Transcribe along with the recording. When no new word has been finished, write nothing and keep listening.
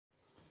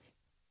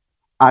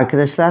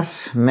Arkadaşlar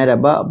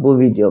merhaba. Bu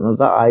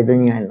videomuzda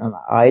Aydın Yayınları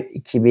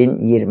Ayt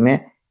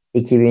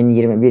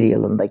 2020-2021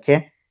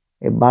 yılındaki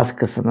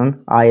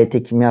baskısının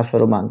Ayt Kimya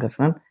Soru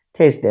Bankası'nın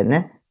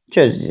testlerini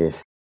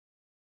çözeceğiz.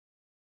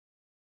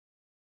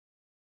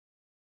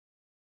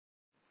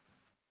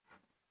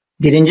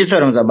 Birinci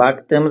sorumuza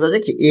baktığımızda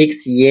diyor ki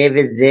X, Y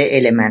ve Z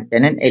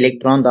elementlerinin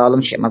elektron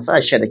dağılım şeması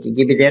aşağıdaki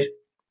gibidir.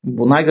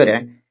 Buna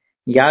göre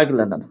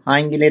yargılanan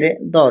hangileri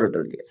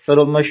doğrudur diye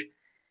sorulmuş.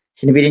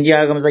 Şimdi birinci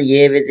yargımızda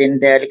Y ve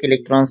Z'nin değerlik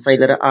elektron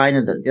sayıları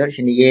aynıdır diyor.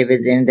 Şimdi Y ve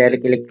Z'nin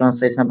değerlik elektron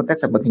sayısına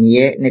bakarsak bakın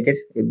Y nedir?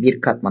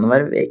 Bir katmanı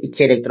var ve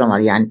 2 elektron var.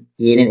 Yani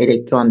Y'nin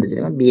elektron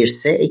dizilimi 1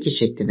 ise 2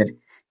 şeklidir.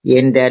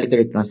 Y'nin değerlik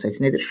elektron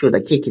sayısı nedir?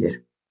 Şuradaki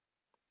 2'dir.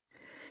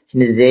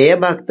 Şimdi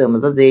Z'ye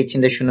baktığımızda Z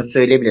için de şunu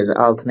söyleyebiliriz.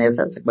 Altına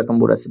yazarsak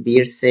bakın burası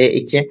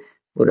 1S2,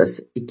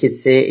 burası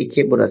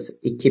 2S2, burası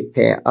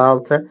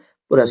 2P6,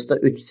 burası da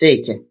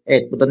 3S2.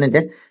 Evet bu da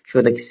nedir?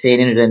 Şuradaki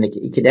S'nin üzerindeki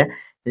 2 de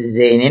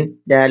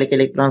Z'nin değerlik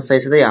elektron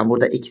sayısı da yani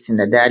burada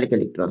ikisinde değerlik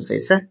elektron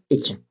sayısı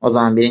 2. O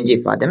zaman birinci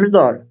ifademiz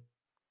doğru.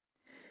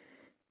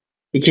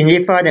 İkinci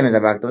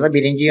ifademize baktığımızda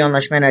birinci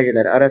iyonlaşma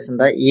enerjileri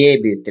arasında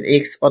Y büyüktür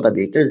X, o da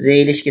büyüktür Z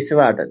ilişkisi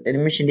vardır.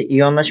 Dedim şimdi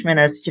iyonlaşma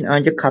enerjisi için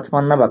önce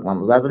katmanına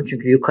bakmamız lazım.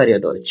 Çünkü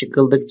yukarıya doğru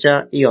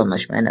çıkıldıkça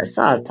iyonlaşma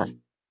enerjisi artar.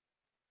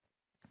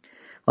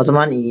 O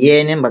zaman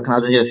Y'nin bakın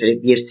az önce de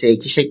söyledik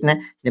 1S2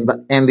 şeklinde. Şimdi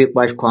en büyük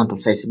baş kuantum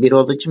sayısı 1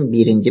 olduğu için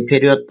birinci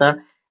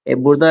periyotta.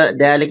 Burada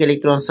değerlik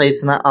elektron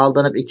sayısına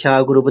aldanıp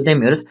 2A grubu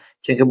demiyoruz.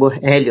 Çünkü bu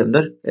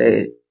helyumdur.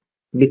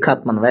 Bir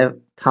katmanı ve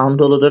tam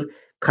doludur.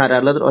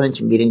 Kararlıdır. Onun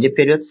için birinci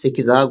periyot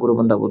 8A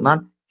grubunda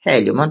bulunan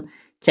helyumun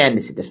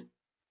kendisidir.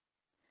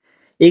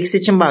 X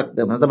için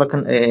baktığımızda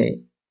bakın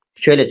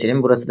şöyle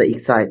söyleyeyim. Burası da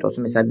X'e ait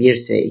olsun. Mesela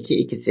 1S2,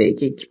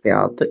 2S2,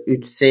 2P6,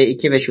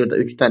 3S2 ve şurada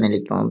 3 tane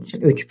elektron olduğu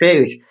için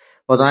 3P3.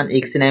 O zaman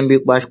X'in en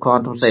büyük baş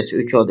kuantum sayısı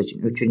 3 olduğu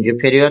için 3.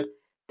 periyot.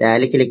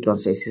 Değerlik elektron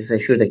sayısı ise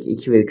şuradaki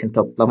 2 ve 3'ün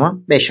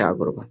toplamı 5A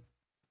grubu.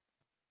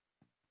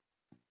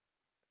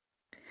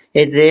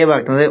 Evet Z'ye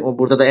baktığımızda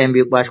burada da en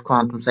büyük baş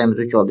kuantum sayımız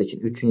 3 olduğu için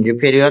 3.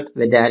 periyot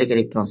ve değerlik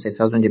elektron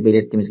sayısı az önce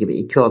belirttiğimiz gibi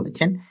 2 olduğu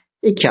için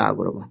 2A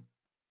grubu.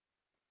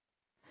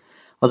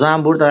 O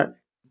zaman burada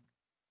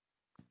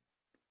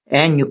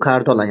en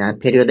yukarıda olan yani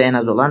periyoda en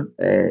az olan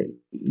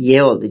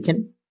Y olduğu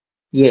için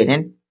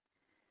Y'nin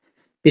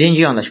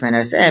birinci iyonlaşma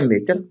enerjisi en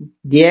büyüktür.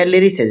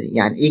 Diğerleri ise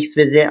yani X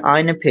ve Z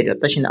aynı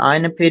periyotta. Şimdi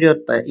aynı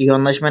periyotta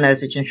iyonlaşma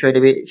enerjisi için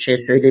şöyle bir şey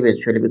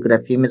söyleyebiliriz. Şöyle bir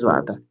grafiğimiz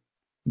vardı.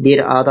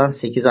 1A'dan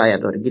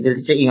 8A'ya doğru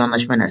gidildikçe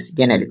iyonlaşma enerjisi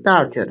genellikle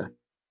artıyordu.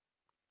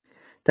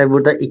 Tabi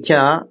burada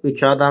 2A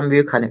 3A'dan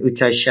büyük. Hani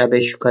 3 aşağı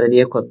 5 yukarı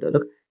diye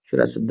kodluyorduk.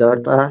 Şurası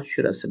 4A,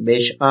 şurası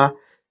 5A,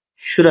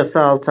 şurası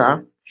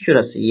 6A,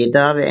 şurası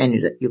 7A ve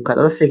en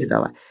yukarıda da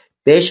 8A var.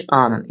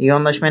 5A'nın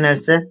iyonlaşma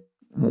enerjisi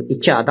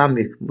 2A'dan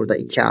büyük. Burada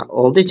 2A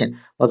olduğu için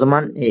o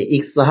zaman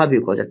X daha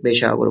büyük olacak.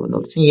 5A grubunda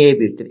olduğu için Y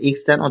büyüktür.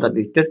 X'ten o da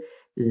büyüktür.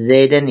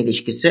 Z'den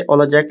ilişkisi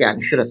olacak.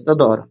 Yani şurası da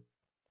doğru.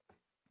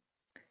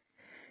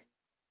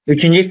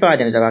 Üçüncü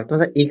ifademize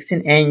baktığımızda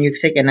X'in en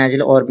yüksek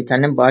enerjili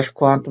orbitalinin baş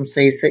kuantum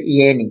sayısı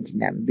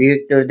Y'ninkinden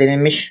büyüktür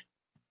denilmiş.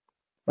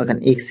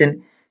 Bakın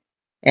X'in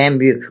en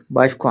büyük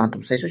baş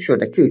kuantum sayısı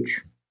şuradaki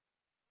 3.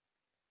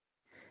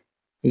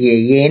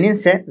 Y'nin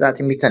ise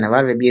zaten bir tane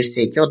var ve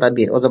 1S2 o da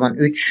 1. O zaman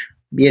 3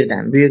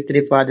 birden büyüktür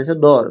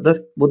ifadesi doğrudur.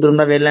 Bu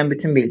durumda verilen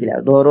bütün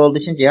bilgiler doğru olduğu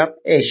için cevap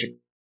E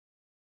şıkkı.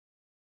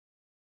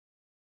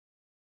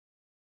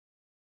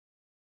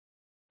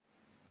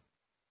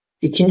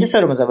 İkinci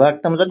sorumuza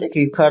baktığımızda diyor ki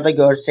yukarıda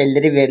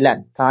görselleri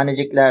verilen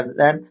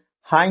taneciklerden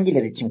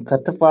hangileri için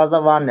katı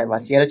fazla Van der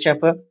Waals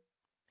yarıçapı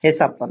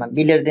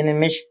hesaplanabilir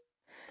denilmiş.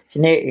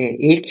 Şimdi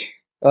ilk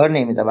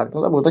örneğimize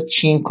baktığımızda burada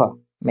çinko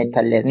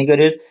metallerini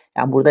görüyoruz.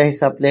 Yani burada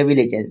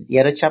hesaplayabileceğiz.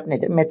 Yarıçap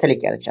nedir?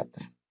 Metalik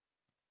yarıçaptır.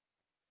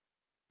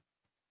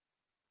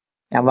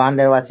 Yani Van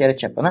der Waals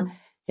yarıçapını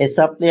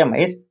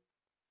hesaplayamayız.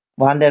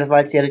 Van der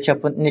Waals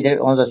yarıçapı nedir?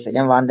 Onu da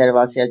söyleyeyim. Van der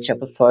Waals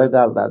yarıçapı soy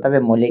gazlarda ve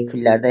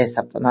moleküllerde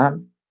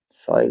hesaplanan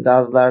soy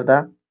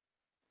gazlarda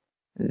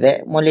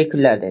ve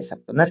moleküllerde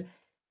hesaplanır.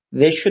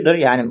 Ve şudur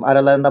yani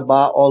aralarında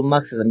bağ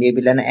olmaksızın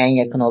birbirlerine en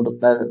yakın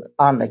oldukları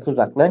andaki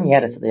uzaklığın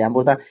yarısıdır. Yani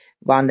burada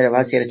Van der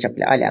Waals yarıçapı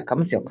ile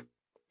alakamız yok.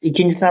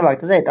 İkincisine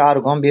baktığımızda evet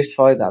argon bir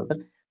soy gazdır.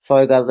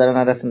 Soy gazların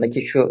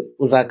arasındaki şu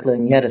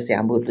uzaklığın yarısı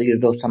yani burada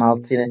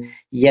 196'nın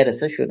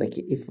yarısı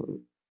şuradaki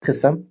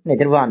kısım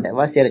nedir? Van der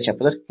Waals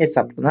yarıçapıdır.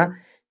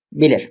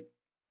 Hesaplanabilir.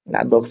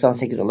 Yani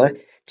 98 olarak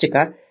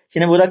çıkar.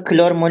 Şimdi burada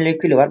klor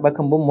molekülü var.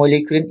 Bakın bu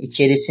molekülün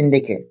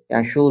içerisindeki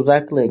yani şu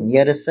uzaklığın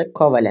yarısı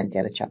kovalent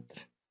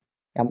yarıçaptır.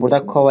 Yani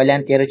burada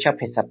kovalent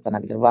yarıçap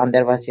hesaplanabilir. Van der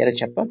Waals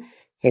yarıçapı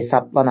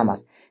hesaplanamaz.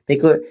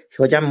 Peki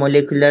hocam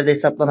moleküllerde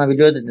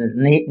hesaplanabiliyor dediniz.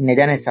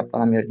 Neden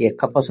hesaplanamıyor diye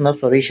kafasında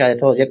soru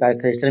işareti olacak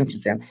arkadaşlarım için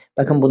söylüyorum.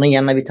 Bakın bunun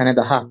yanına bir tane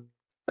daha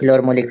klor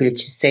molekülü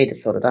çizseydi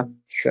soruda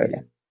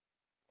şöyle.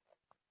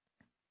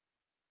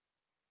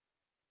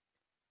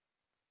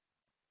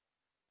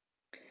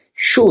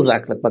 Şu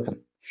uzaklık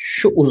bakın.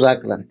 Şu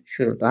uzaklığın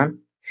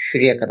şuradan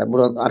şuraya kadar.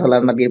 Burada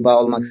aralarında bir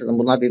bağ olmaksızın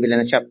bunlar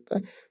birbirlerine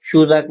çarptı. Şu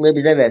uzaklığı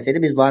bize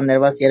verseydi biz Van der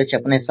Waals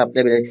yarıçapını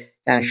hesaplayabiliriz.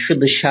 Yani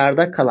şu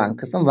dışarıda kalan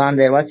kısım Van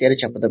der Waals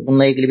yarıçapıdır.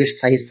 Bununla ilgili bir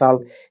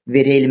sayısal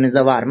veri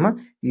elimizde var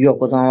mı?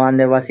 Yok. O zaman Van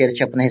der Waals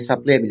yarıçapını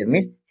hesaplayabilir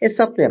miyiz?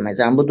 Hesaplayamayız.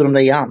 Yani bu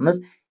durumda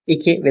yalnız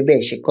 2 ve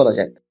B şıkkı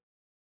olacak.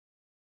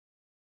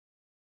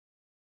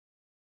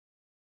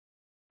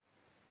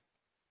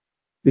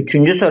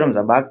 Üçüncü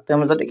sorumuza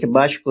baktığımızda diyor ki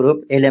baş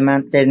grup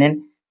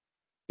elementlerinin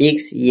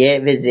X,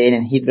 Y ve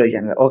Z'nin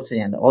hidrojen ve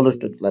oksijende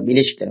oluşturdukları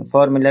bileşiklerin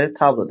formülleri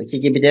tablodaki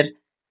gibidir.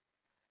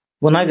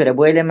 Buna göre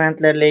bu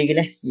elementlerle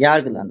ilgili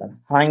yargılanan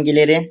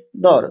hangileri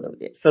doğrudur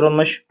diye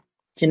sorulmuş.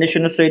 Şimdi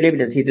şunu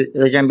söyleyebiliriz.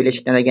 Hidrojen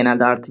bileşiklerinde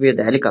genelde artı 1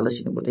 değerli kalır.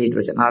 Şimdi burada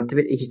hidrojen artı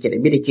 1 2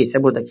 kere 1 2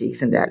 ise buradaki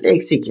X'in değerli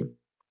eksi 2.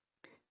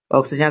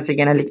 Oksijen ise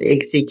genellikle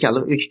eksi 2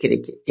 alır. 3 kere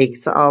 2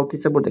 eksi 6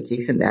 ise buradaki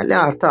X'in değerli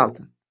artı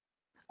 6.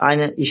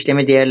 Aynı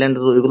işlemi diğerlerinde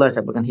de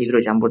uygularsak bakın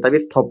hidrojen burada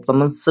bir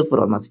toplamın 0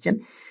 olması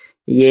için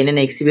Y'nin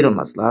eksi 1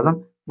 olması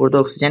lazım.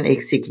 Burada oksijen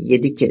eksi 2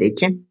 7 kere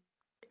 2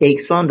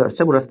 eksi 14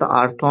 ise burası da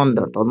artı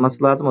 14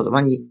 olması lazım. O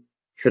zaman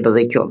şurada da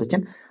 2 olduğu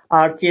için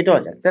artı 7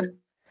 olacaktır.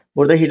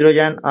 Burada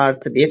hidrojen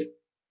artı 1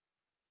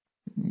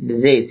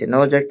 Z ise ne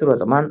olacaktır? O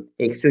zaman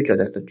eksi 3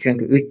 olacaktır.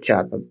 Çünkü 3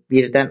 çarpı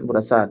 1'den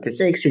burası artı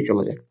ise eksi 3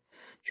 olacak.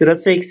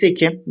 Şurası eksi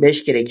 2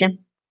 5 kere 2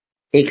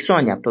 eksi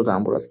 10 yaptı. O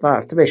zaman burası da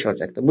artı 5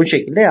 olacaktır. Bu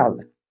şekilde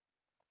yazdık.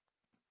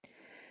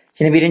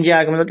 Şimdi birinci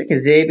yargımızda diyor ki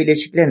Z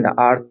bileşiklerinde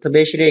artı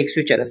 5 ile eksi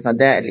 3 arasında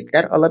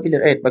değerlikler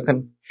alabilir. Evet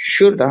bakın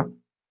şurada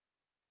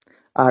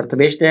artı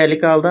 5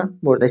 değerlik aldı.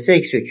 Burada ise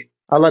eksi 3.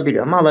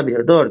 Alabiliyor mu?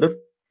 Alabilir. Doğrudur.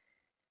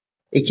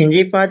 İkinci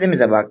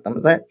ifademize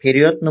baktığımızda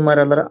periyot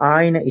numaraları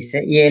aynı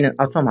ise Y'nin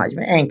atom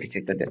hacmi en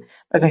küçüktür diyor.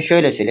 Bakın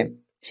şöyle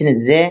söyleyeyim. Şimdi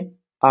Z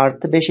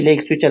artı 5 ile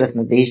eksi 3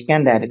 arasında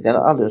değişken değerlikleri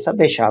alıyorsa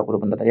 5A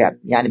grubundadır.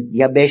 Yani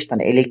ya 5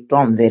 tane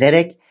elektron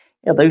vererek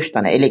ya da 3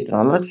 tane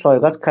elektron alarak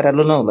soygaz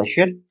kararlılığına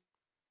ulaşıyor.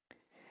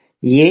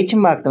 Y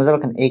için baktığımızda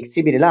bakın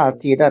eksi 1 ile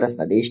artı 7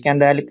 arasında değişken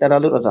değerlikler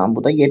alıyor. O zaman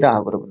bu da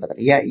 7A grubundadır.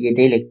 Ya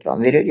 7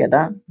 elektron veriyor ya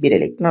da 1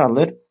 elektron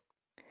alıyor.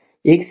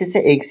 X ise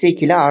eksi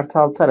 2 ile artı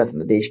 6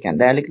 arasında değişken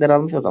değerlikler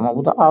almış. O zaman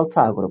bu da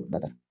 6A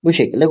grubundadır. Bu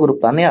şekilde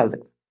gruplarını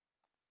yazdık.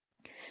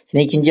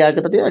 Şimdi ikinci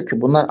yargıda diyor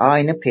ki bunlar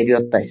aynı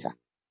periyottaysa.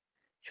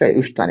 Şöyle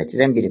 3 tane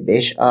çizelim. Biri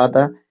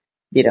 5A'da,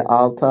 biri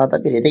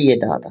 6A'da, biri de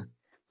 7A'da.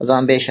 O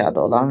zaman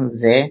 5A'da olan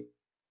Z,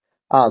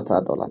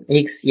 6A'da olan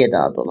X,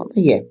 7A'da olan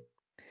Y.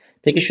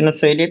 Peki şunu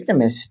söyleyebilir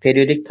miyiz?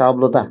 Periyodik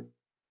tabloda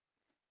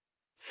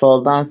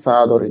soldan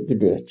sağa doğru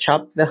gidiyor.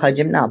 Çap ve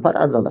hacim ne yapar?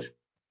 Azalır.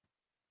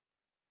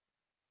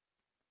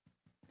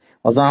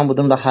 O zaman bu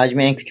durumda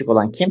hacmi en küçük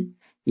olan kim?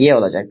 Y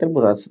olacaktır.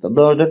 Burası da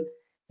doğrudur.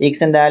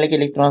 X'in değerlik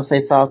elektron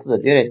sayısı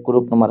 6'dır diyor. Evet,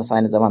 grup numarası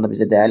aynı zamanda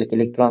bize değerlik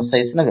elektron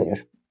sayısını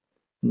veriyor.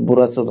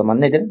 Burası o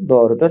zaman nedir?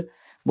 Doğrudur.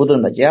 Bu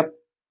durumda cevap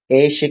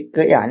E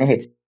şıkkı yani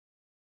hepsi.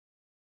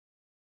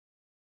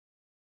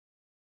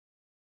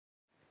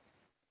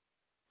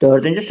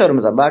 Dördüncü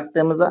sorumuza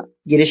baktığımızda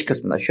giriş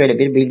kısmında şöyle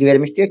bir bilgi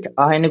vermiş. Diyor ki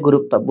aynı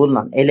grupta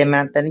bulunan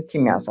elementlerin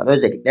kimyasal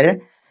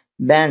özellikleri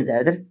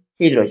benzerdir.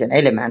 Hidrojen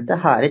elementi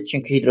hariç.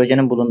 Çünkü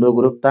hidrojenin bulunduğu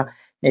grupta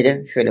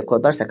nedir? Şöyle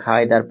kodlarsak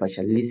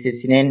Haydarpaşa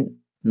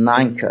Lisesi'nin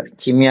nankör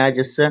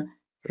kimyacısı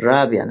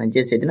Rabia'nın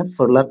cesedini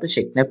fırlattı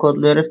şeklinde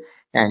kodluyoruz.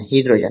 Yani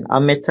hidrojen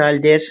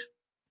ametaldir.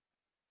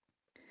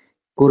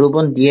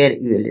 Grubun diğer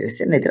üyeleri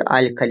ise nedir?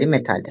 Alkali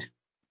metaldir.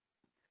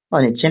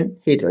 Onun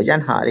için hidrojen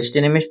hariç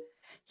denilmiş.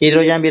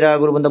 Hidrojen bir A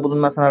grubunda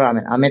bulunmasına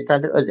rağmen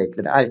ametaldir.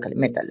 Özellikleri alkali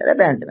metallere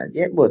benzemez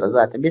diye burada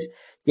zaten biz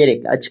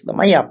gerekli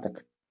açıklama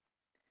yaptık.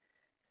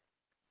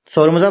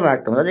 Sorumuza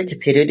baktığımızda diyor ki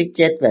periyodik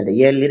cetvelde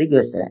yerleri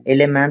gösteren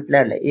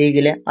elementlerle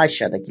ilgili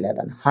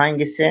aşağıdakilerden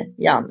hangisi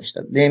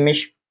yanlıştır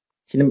demiş.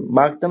 Şimdi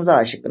baktığımızda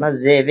A şıkkına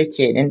Z ve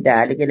K'nin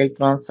değerlik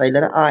elektron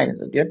sayıları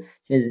aynıdır diyor.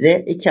 Şimdi Z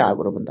 2A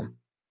grubunda.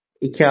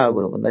 2A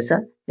grubunda ise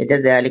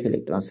nedir? Değerlik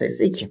elektron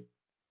sayısı 2.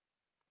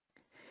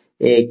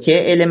 K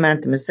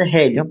elementimiz ise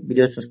helyum.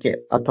 Biliyorsunuz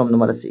ki atom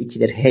numarası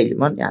 2'dir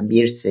helyumun. Yani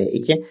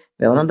 1S2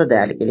 ve onun da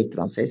değerlik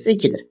elektron sayısı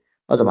 2'dir.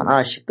 O zaman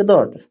A şıkkı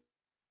doğrudur.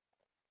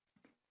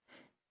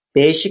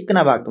 B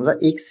şıkkına baktığımızda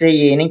X ve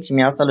Y'nin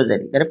kimyasal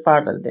özellikleri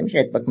farklıdır demiş.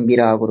 Evet bakın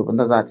 1A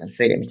grubunda zaten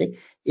söylemiştik.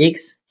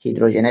 X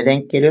hidrojene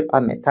denk geliyor.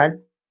 Ametal.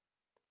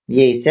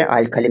 Y ise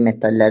alkali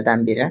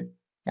metallerden biri.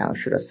 Yani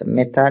şurası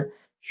metal.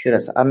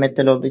 Şurası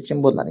ametal olduğu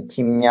için bunların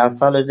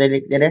kimyasal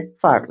özellikleri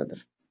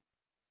farklıdır.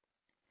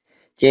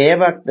 C'ye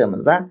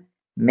baktığımızda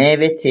M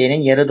ve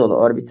T'nin yarı dolu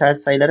orbital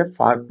sayıları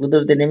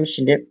farklıdır denilmiş.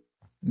 Şimdi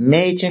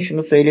M için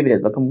şunu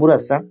söyleyebiliriz. Bakın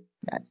burası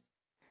yani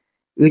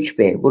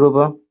 3B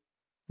grubu.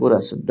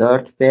 Burası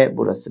 4B.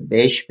 Burası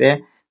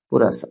 5B.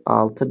 Burası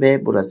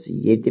 6B. Burası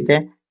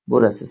 7B.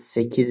 Burası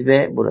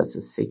 8B.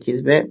 Burası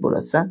 8B.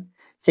 Burası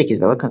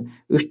 8B. Bakın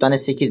 3 tane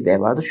 8B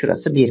vardı.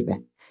 Şurası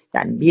 1B.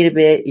 Yani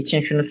 1B için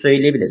şunu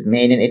söyleyebiliriz.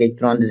 M'nin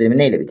elektron dizilimi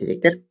neyle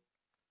bitecektir?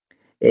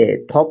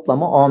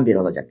 Toplamı 11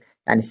 olacak.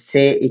 Yani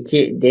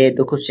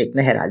S2D9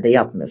 şeklinde herhalde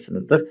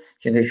yapmıyorsunuzdur.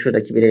 Çünkü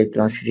şuradaki bir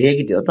elektron şuraya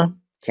gidiyordu.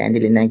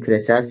 Kendiliğinden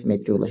küresel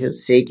simetriye ulaşıyor.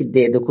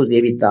 S2D9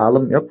 diye bir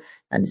dağılım yok.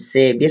 Yani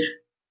S1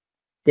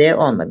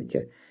 D10 ile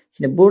bitiyor.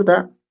 Şimdi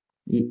burada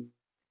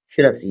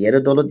şurası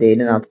yarı dolu.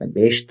 D'nin altında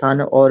 5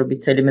 tane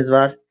orbitalimiz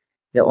var.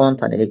 ve 10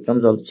 tane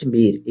elektronumuz olduğu için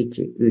 1,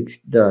 2,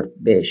 3, 4,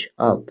 5,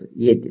 6,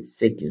 7,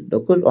 8,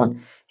 9, 10.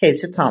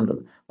 Hepsi tam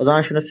dolu. O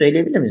zaman şunu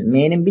söyleyebilir miyiz?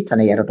 M'nin bir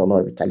tane yarı dolu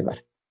orbitali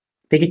var.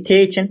 Peki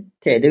T için?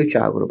 T de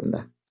 3A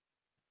grubunda.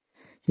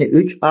 Şimdi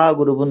 3A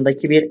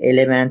grubundaki bir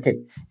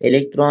elementin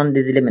elektron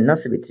dizilimi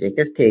nasıl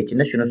bitecektir? T için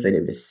de şunu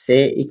söyleyebiliriz.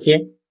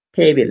 S2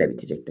 P1 ile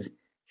bitecektir.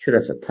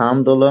 Şurası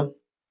tam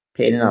dolu.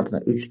 P'nin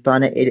altında 3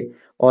 tane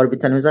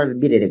orbitalimiz var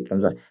ve 1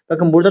 elektronumuz var.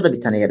 Bakın burada da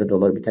bir tane yarı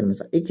dolu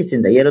orbitalimiz var.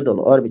 İkisinin de yarı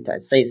dolu orbital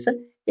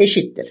sayısı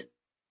eşittir.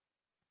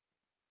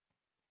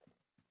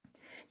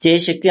 C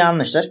şıkkı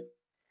yanlıştır.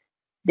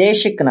 D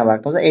şıkkına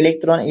baktığımızda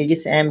elektron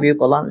ilgisi en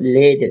büyük olan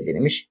L'dir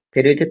denilmiş.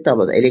 Periyodik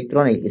tabloda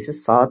elektron ilgisi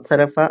sağ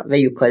tarafa ve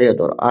yukarıya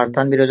doğru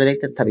artan bir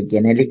özelliktir. Tabi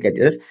genellikle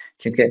diyoruz.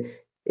 Çünkü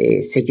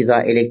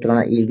 8A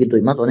elektrona ilgi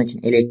duymaz. Onun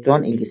için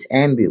elektron ilgisi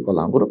en büyük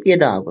olan grup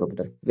 7A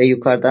grubudur. Ve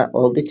yukarıda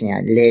olduğu için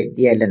yani L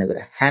diğerlerine göre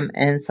hem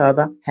en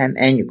sağda hem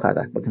en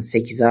yukarıda. Bakın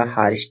 8A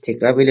hariç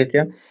tekrar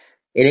belirtiyor.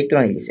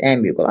 Elektron ilgisi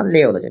en büyük olan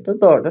L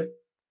olacaktır. Doğrudur.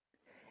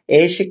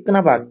 E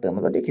şıkkına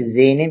baktığımızda diyor ki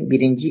Z'nin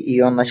birinci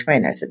iyonlaşma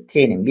enerjisi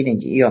T'nin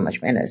birinci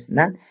iyonlaşma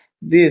enerjisinden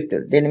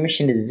büyüktür denilmiş.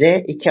 Şimdi Z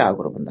 2A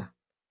grubunda.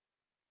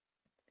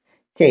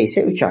 T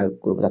ise 3A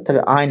grubunda. Tabi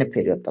aynı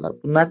periyottalar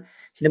bunlar.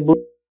 Şimdi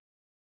bu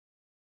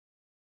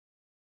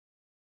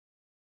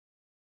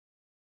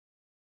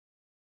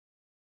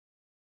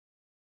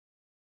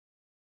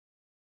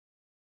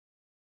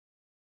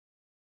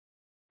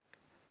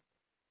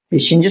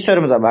beşinci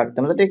sorumuza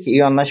baktığımızda diyor ki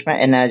iyonlaşma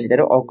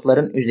enerjileri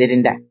okların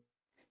üzerinde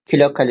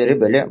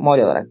kilokalori bölü mol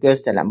olarak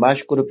gösterilen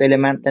baş grup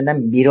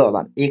elementlerinden biri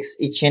olan X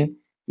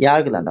için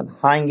yargılanan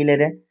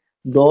hangileri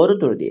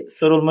doğrudur diye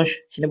sorulmuş.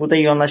 Şimdi burada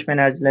iyonlaşma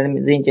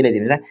enerjilerimizi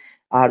incelediğimizde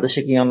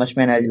ardışık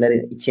iyonlaşma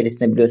enerjileri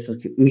içerisinde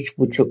biliyorsunuz ki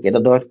 3,5 ya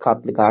da 4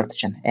 katlık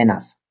artışın en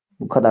az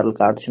bu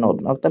kadarlık artışın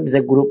olduğu nokta bize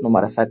grup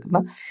numarası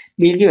hakkında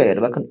bilgi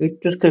veriyor. Bakın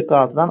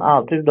 346'dan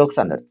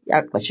 694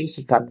 yaklaşık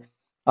 2 kat.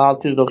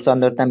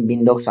 694'ten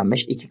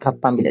 1095 2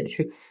 kattan bile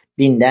düşük.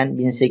 1000'den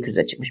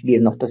 1800'e çıkmış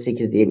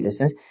 1,8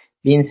 diyebilirsiniz.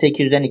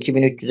 1800'den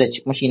 2300'e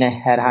çıkmış. Yine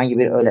herhangi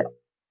bir öyle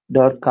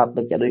 4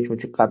 katlık ya da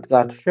 3,5 katlık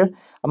artış yok.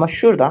 Ama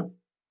şurada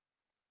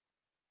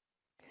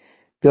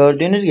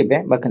gördüğünüz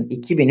gibi bakın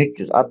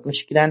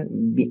 2362'den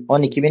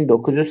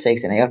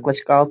 12980'e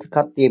yaklaşık 6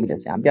 kat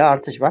diyebiliriz. Yani bir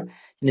artış var.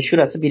 Şimdi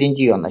şurası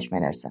birinci iyonlaşma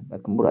enerjisi.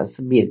 Bakın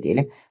burası 1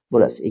 diyelim.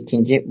 Burası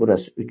ikinci,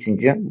 burası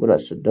üçüncü,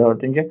 burası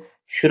dördüncü.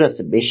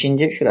 Şurası 5.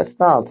 Şurası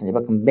da 6.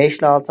 Bakın 5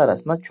 ile 6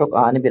 arasında çok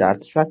ani bir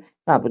artış var.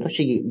 Ne yapıyoruz?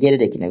 Şu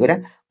geridekine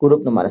göre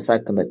grup numarası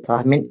hakkında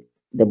tahmin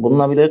de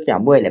bulunabiliyoruz.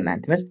 Yani bu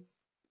elementimiz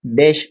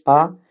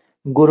 5A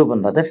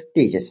grubundadır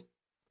diyeceğiz.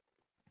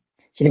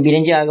 Şimdi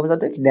birinci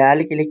yargımızda diyor ki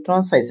değerlik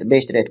elektron sayısı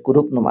 5'tir. Evet,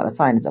 grup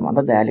numarası aynı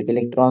zamanda değerlik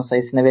elektron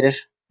sayısını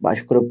verir.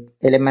 Baş grup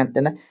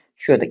elementlerine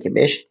şuradaki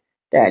 5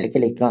 değerlik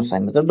elektron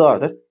sayımızdır.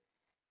 Doğrudur.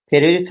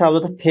 Periyodik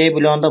tabloda P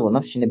bloğunda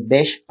bulunur. Şimdi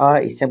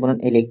 5A ise bunun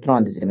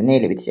elektron dizilimi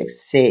neyle bitecek?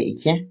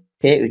 S2,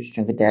 P3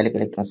 çünkü değerlik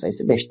elektron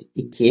sayısı 5'ti.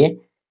 2,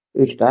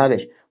 3 daha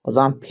 5. O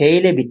zaman P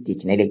ile bittiği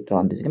için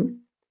elektron dizilimi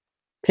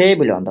P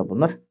bloğunda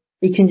bulunur.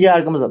 İkinci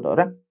yargımız da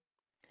doğru.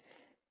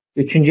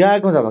 Üçüncü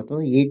yargımıza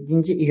baktığımızda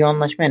 7.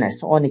 iyonlaşma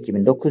enerjisi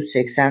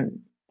 12.980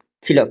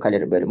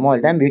 kilokalori bölü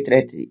mol'den büyüktür.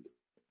 Evet,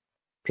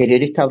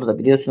 periyodik tabloda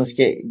biliyorsunuz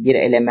ki bir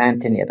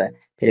elementin ya da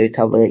periyodik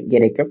tabloya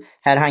gerek yok.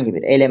 Herhangi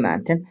bir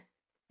elementin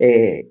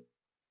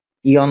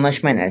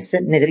iyonlaşma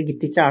enerjisi nedir?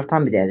 Gittikçe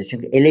artan bir değerdir.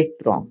 Çünkü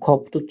elektron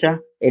koptukça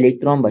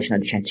elektron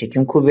başına düşen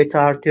çekim kuvveti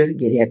artıyor.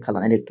 Geriye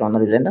kalan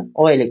elektronlar üzerinde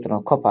o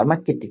elektronu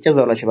koparmak gittikçe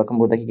zorlaşıyor. Bakın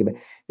buradaki gibi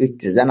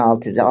 300'den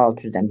 600'e,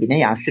 600'den 1000'e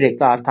yani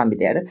sürekli artan bir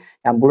değerdir.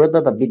 Yani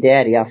burada da bir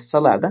değer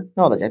yazsalar da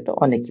ne olacaktı?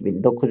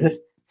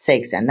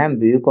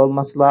 12.980'den büyük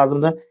olması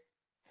lazımdı.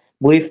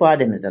 Bu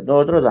ifademiz de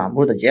doğrudur. O zaman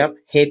burada cevap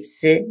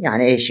hepsi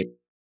yani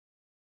eşit.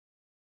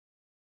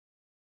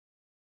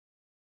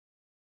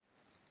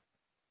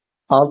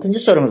 Altıncı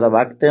sorumuza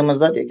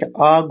baktığımızda diyor ki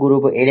A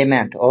grubu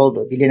element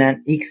olduğu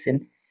bilinen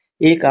X'in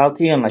ilk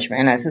 6 iyonlaşma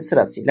enerjisi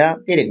sırasıyla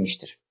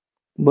verilmiştir.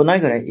 Buna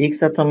göre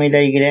X atomuyla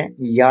ilgili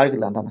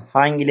yargılanan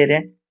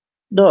hangileri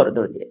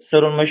doğrudur diye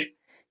sorulmuş.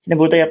 Şimdi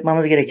burada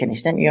yapmamız gereken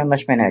işlem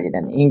iyonlaşma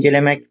enerjilerini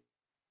incelemek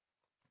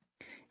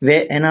ve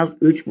en az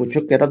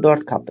 3,5 ya da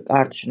 4 katlık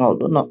artışın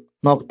olduğu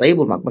noktayı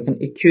bulmak. Bakın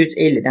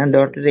 250'den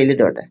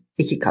 454'e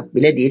 2 kat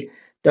bile değil.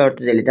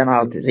 450'den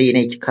 600'e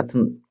yine 2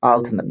 katın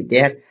altında bir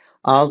değer.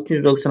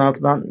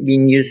 696'dan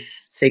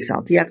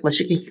 1186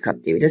 yaklaşık 2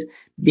 kat diyebiliriz.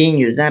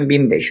 1100'den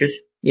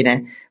 1500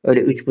 yine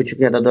öyle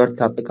 3,5 ya da 4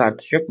 katlık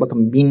artış yok.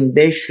 Bakın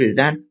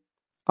 1500'den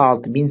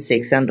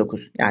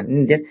 6089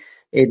 yani nedir?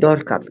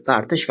 4 katlık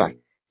artış var.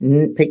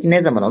 Peki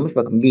ne zaman olmuş?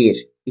 Bakın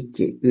 1,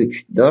 2,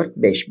 3, 4,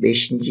 5.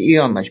 5.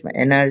 iyonlaşma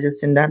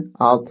enerjisinden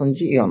 6.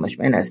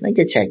 iyonlaşma enerjisine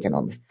geçerken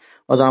olmuş.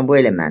 O zaman bu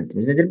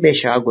elementimiz nedir?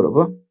 5A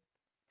grubu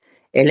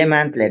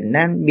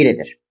elementlerinden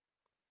biridir.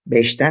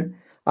 5'ten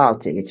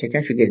 6'ya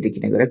geçerken şu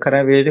geridekine göre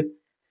karar veriyorduk.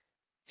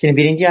 Şimdi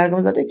birinci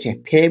yargımızda diyor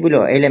ki P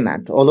bloğu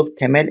elementi olup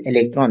temel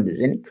elektron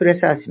düzeni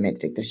küresel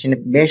simetriktir. Şimdi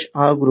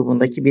 5A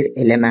grubundaki bir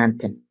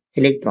elementin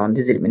elektron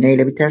dizilimi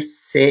neyle biter?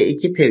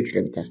 S2 P3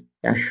 ile biter.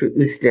 Yani şu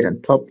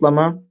üslerin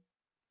toplamı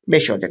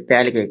 5 olacak.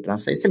 Değerli elektron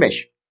sayısı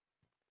 5.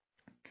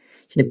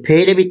 Şimdi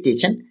P ile bittiği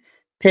için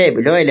P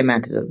bile o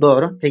elementidir.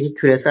 Doğru. Peki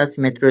küresel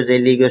simetri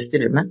özelliği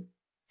gösterir mi?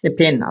 Şimdi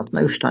P'nin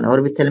altında 3 tane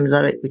orbitalimiz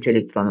var ve 3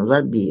 elektronumuz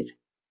var. 1,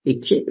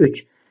 2,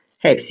 3.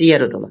 Hepsi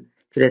yarı dolu.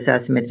 Küresel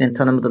simetrinin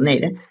tanımı da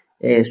neydi?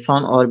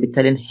 Son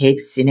orbitalin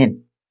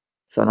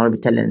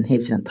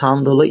hepsinin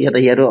tam dolu ya da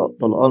yarı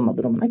dolu olma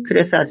durumuna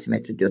küresel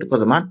simetri diyorduk. O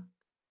zaman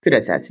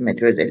küresel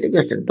simetri özelliği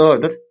gösterir.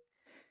 Doğrudur.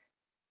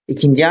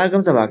 İkinci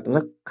yargımıza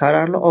baktığımızda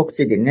kararlı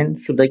oksidinin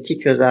sudaki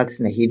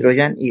çözeltisinde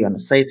hidrojen iyonu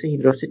sayısı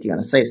hidrosit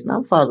iyonu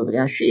sayısından fazladır.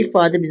 Yani şu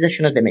ifade bize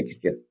şunu demek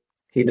istiyor.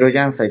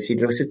 Hidrojen sayısı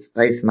hidrosit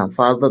sayısından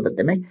fazladır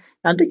demek.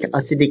 Yani diyor ki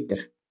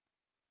asidiktir.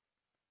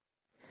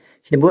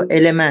 Şimdi bu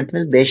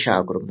elementimiz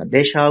 5A grubunda.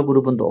 5A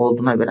grubunda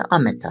olduğuna göre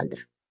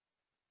ametaldir.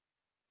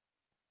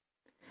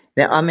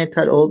 Ve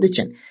ametal olduğu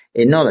için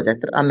ne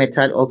olacaktır?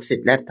 Ametal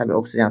oksitler tabi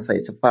oksijen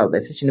sayısı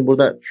fazlaysa. Şimdi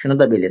burada şunu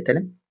da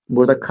belirtelim.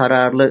 Burada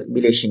kararlı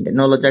bileşiğinde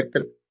ne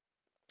olacaktır?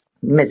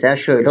 Mesela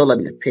şöyle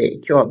olabilir.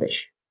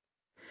 P2O5.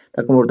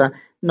 Bakın burada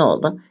ne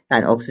oldu?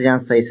 Yani oksijen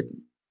sayısı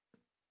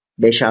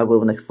 5A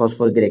grubundaki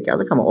fosforu direkt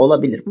yazdık ama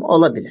olabilir mi?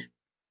 Olabilir.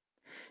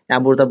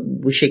 Yani burada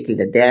bu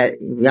şekilde değer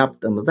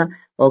yaptığımızda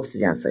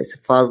oksijen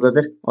sayısı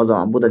fazladır. O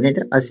zaman bu da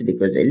nedir?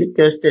 Asidik özellik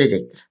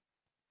gösterecektir.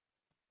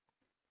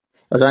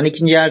 O zaman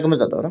ikinci yargımız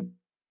da doğru.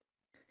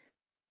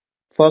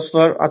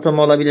 Fosfor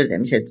atomu olabilir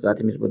demiş. Evet,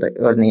 zaten biz burada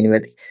örneğini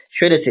verdik.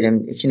 Şöyle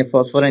söyleyeyim. Şimdi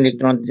fosforun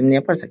elektron dizimini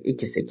yaparsak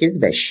 2,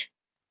 8, 5.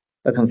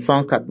 Bakın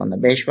son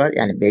katmanda 5 var.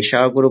 Yani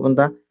 5A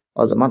grubunda.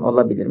 O zaman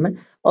olabilir mi?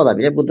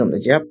 Olabilir. Bu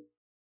durumda cevap.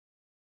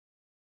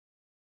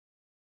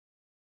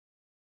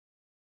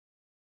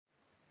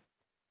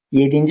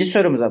 Yedinci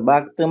sorumuza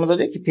baktığımızda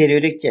diyor ki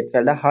periyodik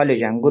cetvelde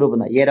halojen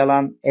grubuna yer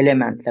alan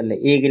elementlerle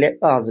ilgili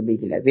bazı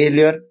bilgiler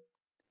veriliyor.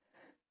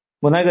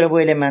 Buna göre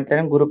bu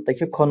elementlerin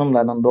gruptaki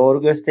konumlarının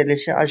doğru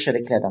gösterilişi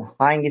aşağıdakilerden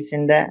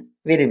hangisinde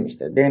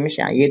verilmiştir denilmiş.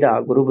 Yani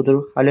 7A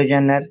grubudur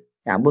halojenler.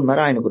 Yani bunlar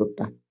aynı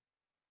grupta.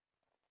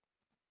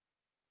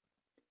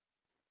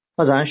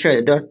 O zaman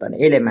şöyle 4 tane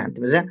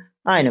elementimizi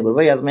aynı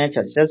gruba yazmaya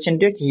çalışacağız. Şimdi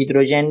diyor ki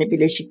hidrojenli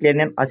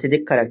bileşiklerinin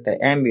asidik karakteri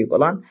en büyük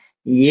olan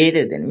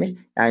Y'dir denilmiş.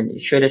 Yani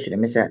şöyle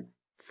söyleyeyim. Mesela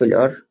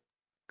flor,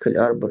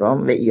 klor,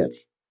 brom ve iyot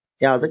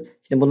yazdık.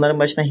 Şimdi bunların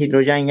başına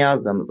hidrojen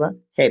yazdığımızda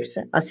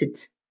hepsi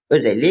asit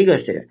özelliği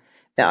gösteriyor.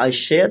 Ve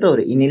aşağıya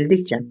doğru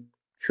inildikçe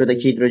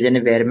şuradaki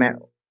hidrojeni verme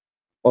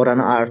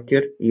oranı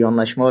artıyor.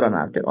 İyonlaşma oranı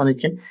artıyor. Onun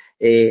için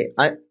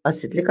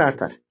asitlik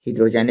artar.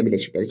 Hidrojenli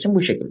bileşikler için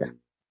bu şekilde.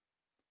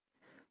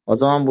 O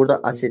zaman burada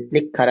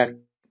asitlik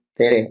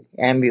karakteri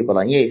en büyük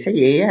olan Y ise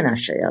Y'yi en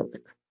aşağı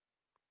yazdık.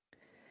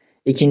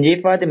 İkinci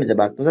ifademize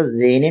baktığımızda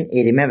Z'nin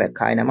erime ve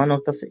kaynama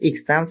noktası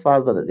X'ten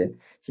fazladır diyor.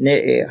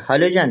 Şimdi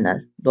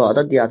halojenler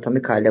doğada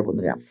diatomik halde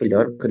bulunur. Yani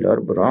flor,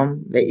 klor,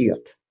 brom ve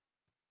iyot.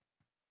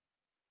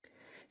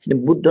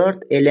 Şimdi bu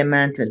 4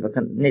 elementimiz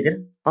bakın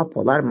nedir?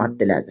 Apolar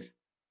maddelerdir.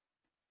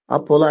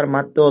 Apolar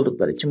madde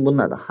oldukları için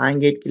bunlarda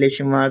hangi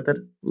etkileşim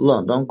vardır?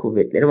 London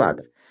kuvvetleri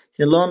vardır.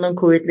 Şimdi London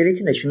kuvvetleri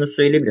için de şunu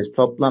söyleyebiliriz.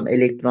 Toplam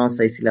elektron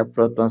sayısıyla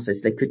proton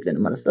sayısıyla kütle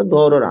numarası da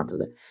doğru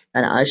orantılı.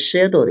 Yani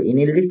aşağıya doğru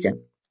inildikçe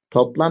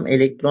toplam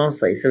elektron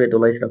sayısı ve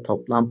dolayısıyla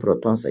toplam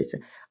proton sayısı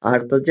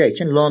artacağı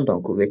için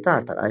London kuvveti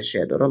artar.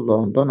 Aşağıya doğru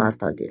London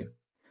artar diyelim.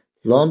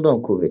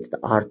 London kuvveti de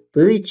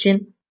arttığı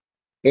için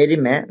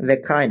erime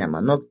ve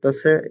kaynama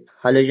noktası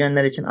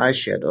halojenler için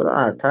aşağıya doğru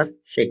artar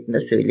şeklinde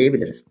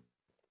söyleyebiliriz.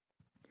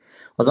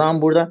 O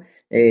zaman burada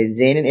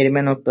Z'nin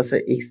erime noktası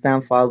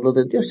X'ten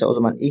fazladır diyorsa o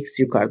zaman X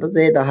yukarıda Z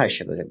daha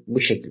aşağıda olacak. Bu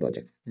şekilde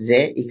olacak. Z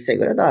X'e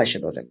göre daha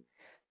aşağıda olacak.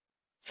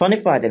 Son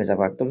ifademize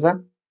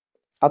baktığımızda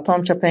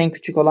atom çapı en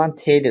küçük olan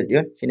T'dir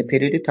diyor. Şimdi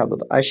periyodik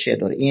tabloda aşağıya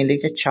doğru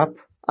inildikçe çap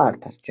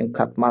artar. Çünkü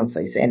katman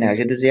sayısı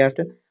enerji düzeyi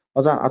artıyor.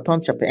 O zaman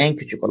atom çapı en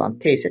küçük olan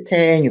T ise T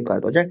en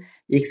yukarıda olacak.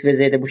 X ve Z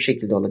de bu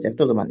şekilde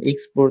olacaktı. O zaman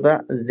X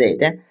burada, Z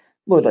de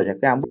burada olacak.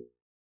 Yani bu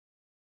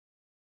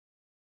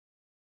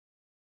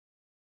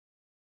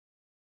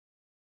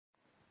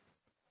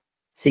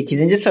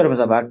 8.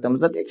 sorumuza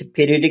baktığımızda diyor ki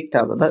periyodik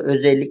tabloda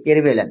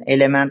özellikleri verilen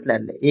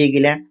elementlerle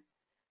ilgili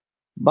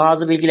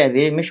bazı bilgiler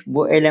verilmiş.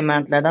 Bu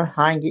elementlerden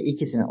hangi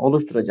ikisini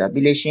oluşturacağı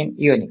bileşiğin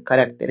iyonik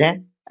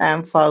karakteri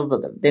en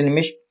fazladır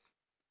denilmiş.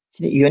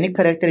 Şimdi iyonik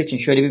karakter için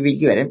şöyle bir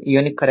bilgi verelim.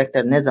 İyonik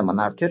karakter ne zaman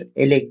artıyor?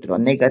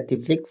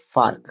 Elektronegatiflik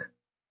fark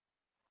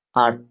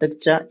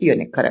arttıkça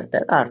iyonik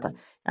karakter artar.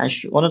 Yani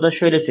onu da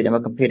şöyle söyleyeyim.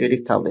 Bakın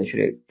periyodik tabloya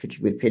şuraya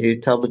küçük bir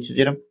periyodik tablo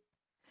çiziyorum.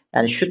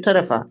 Yani şu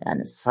tarafa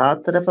yani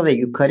sağ tarafa ve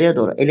yukarıya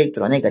doğru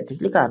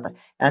elektronegatiflik artar.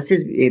 Yani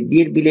siz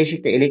bir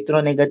bileşikte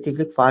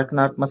elektronegatiflik farkın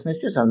artmasını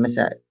istiyorsanız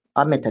mesela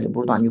metali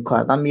buradan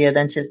yukarıdan bir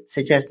yerden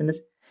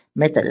seçersiniz.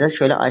 Metali de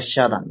şöyle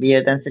aşağıdan bir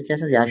yerden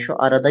seçersiniz. Yani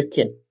şu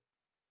aradaki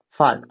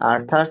fark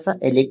artarsa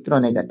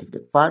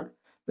elektronegatiflik fark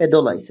ve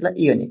dolayısıyla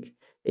iyonik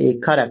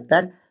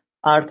karakter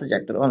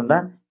artacaktır. Onu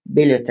da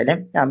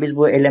belirtelim. Yani biz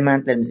bu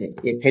elementlerimizi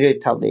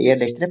periyodik tabloya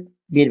yerleştirip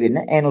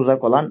birbirine en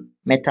uzak olan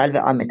metal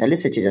ve ametali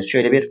seçeceğiz.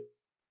 Şöyle bir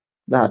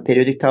daha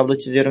periyodik tablo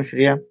çiziyorum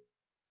şuraya.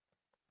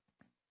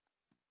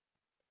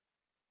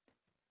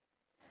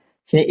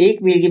 Şimdi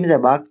ilk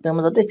bilgimize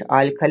baktığımızda diyor ki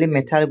alkali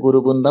metal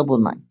grubunda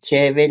bulunan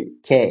K ve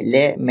K,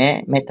 L,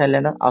 M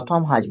metallerden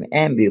atom hacmi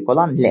en büyük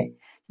olan L.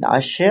 Şimdi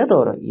aşağıya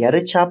doğru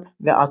yarıçap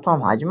ve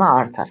atom hacmi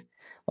artar.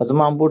 O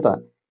zaman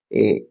burada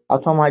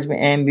atom hacmi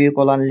en büyük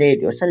olan L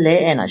diyorsa L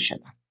en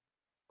aşağıda.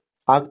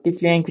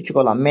 Aktifliği en küçük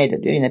olan M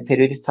de diyor. Yine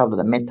periyodik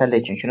tabloda metaller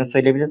için şunu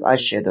söyleyebiliriz.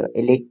 Aşağıya doğru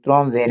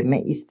elektron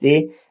verme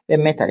isteği ve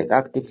metalik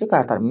aktiflik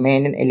artar.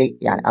 M'nin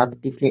yani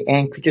aktifliği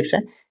en küçükse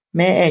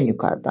M en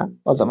yukarıda.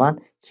 O zaman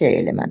K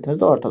elementimiz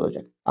de ortada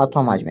olacak.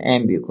 Atom hacmi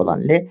en büyük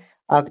olan L,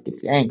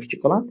 aktifliği en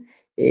küçük olan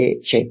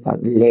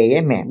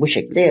L'ye M. Bu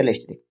şekilde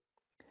yerleştirdik.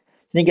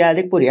 Şimdi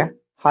geldik buraya.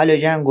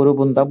 Halojen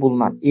grubunda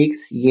bulunan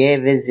X,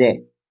 Y ve Z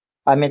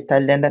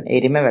ametallerinden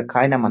erime ve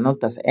kaynama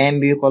noktası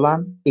en büyük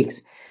olan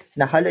X.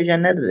 Şimdi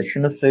halojenlerde de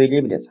şunu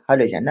söyleyebiliriz.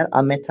 Halojenler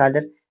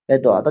ametaldir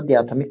ve doğada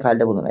diatomik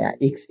halde bulunur. Yani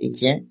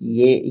X2,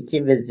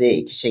 Y2 ve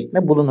Z2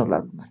 şeklinde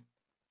bulunurlar bunlar.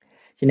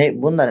 Şimdi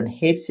bunların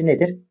hepsi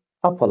nedir?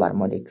 Apolar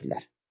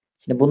moleküller.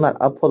 Şimdi bunlar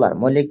apolar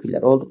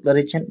moleküller oldukları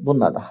için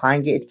bunlarda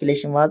hangi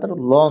etkileşim vardır?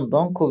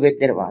 London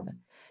kuvvetleri vardır.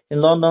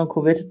 Şimdi London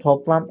kuvveti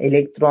toplam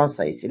elektron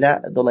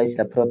sayısıyla,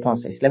 dolayısıyla proton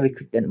sayısıyla ve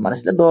kütle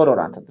numarasıyla doğru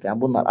orantıdır.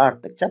 Yani bunlar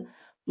arttıkça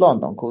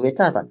London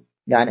kuvveti artar.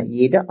 Yani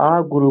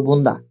 7A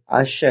grubunda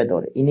aşağı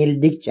doğru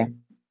inildikçe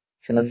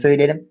şunu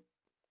söyleyelim.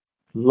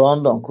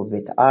 London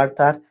kuvveti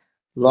artar.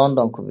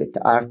 London kuvveti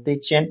arttığı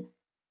için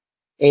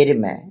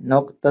erime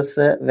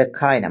noktası ve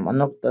kaynama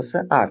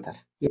noktası artar.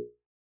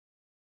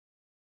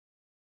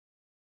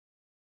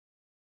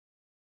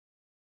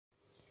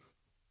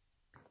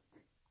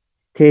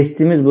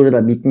 Testimiz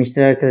burada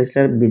bitmiştir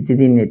arkadaşlar. Bizi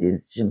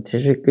dinlediğiniz için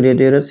teşekkür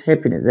ediyoruz.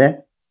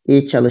 Hepinize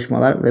iyi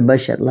çalışmalar ve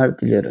başarılar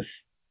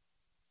diliyoruz.